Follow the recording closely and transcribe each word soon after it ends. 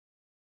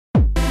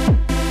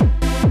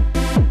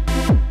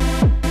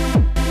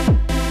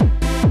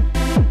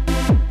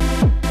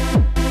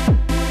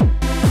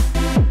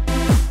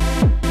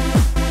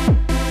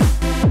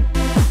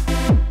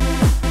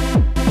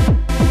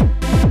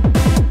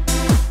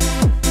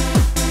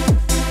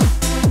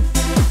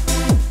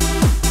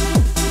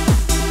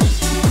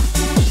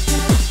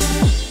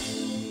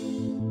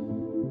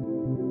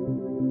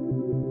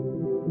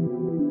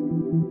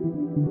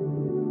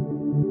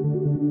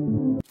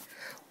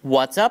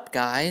What's up,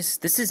 guys?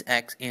 This is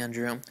X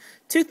Andrew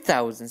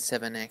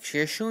 2007X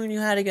here, showing you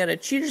how to get a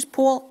cheaters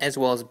pool as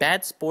well as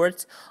bad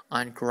sports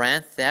on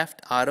Grand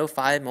Theft Auto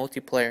 5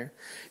 multiplayer.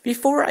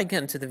 Before I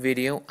get into the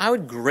video, I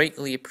would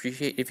greatly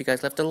appreciate if you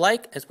guys left a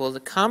like as well as a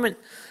comment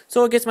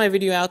so it gets my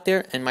video out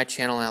there and my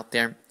channel out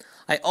there.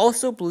 I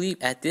also believe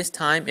at this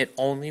time it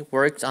only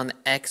works on the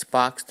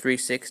Xbox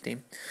 360.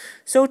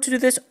 So to do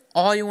this,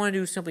 all you want to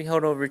do is simply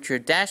head over to your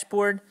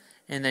dashboard,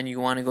 and then you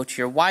want to go to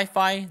your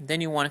Wi-Fi,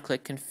 then you want to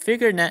click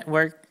Configure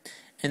Network,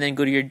 and then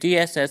go to your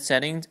DSS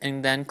settings,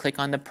 and then click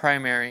on the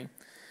primary.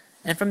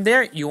 And from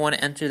there, you want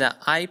to enter the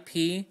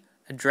IP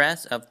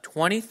address of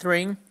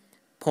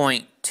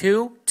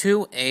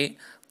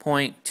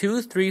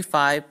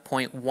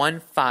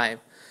 23.228.235.15.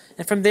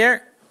 And from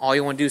there, all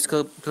you want to do is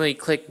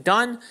click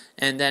Done,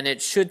 and then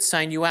it should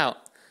sign you out.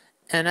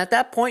 And at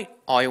that point,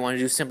 all you want to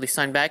do is simply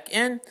sign back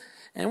in.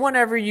 And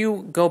whenever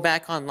you go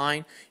back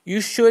online,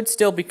 you should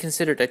still be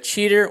considered a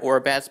cheater or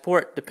a bad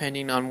sport,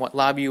 depending on what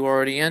lobby you're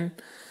already in.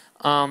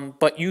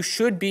 But you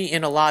should be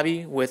in a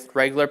lobby with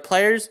regular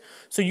players,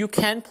 so you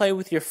can play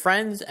with your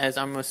friends, as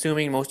I'm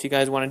assuming most of you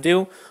guys want to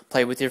do.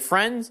 Play with your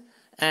friends,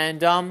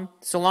 and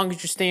so long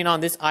as you're staying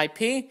on this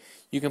IP,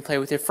 you can play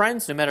with your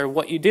friends no matter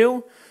what you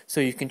do.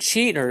 So you can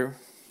cheat or,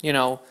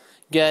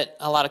 get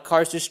a lot of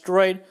cars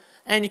destroyed,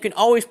 and you can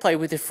always play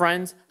with your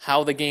friends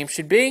how the game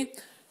should be.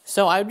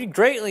 So I would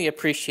greatly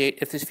appreciate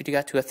if this video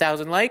got to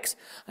 1,000 likes,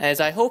 as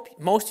I hope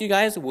most of you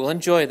guys will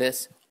enjoy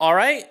this.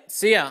 Alright,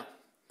 see ya!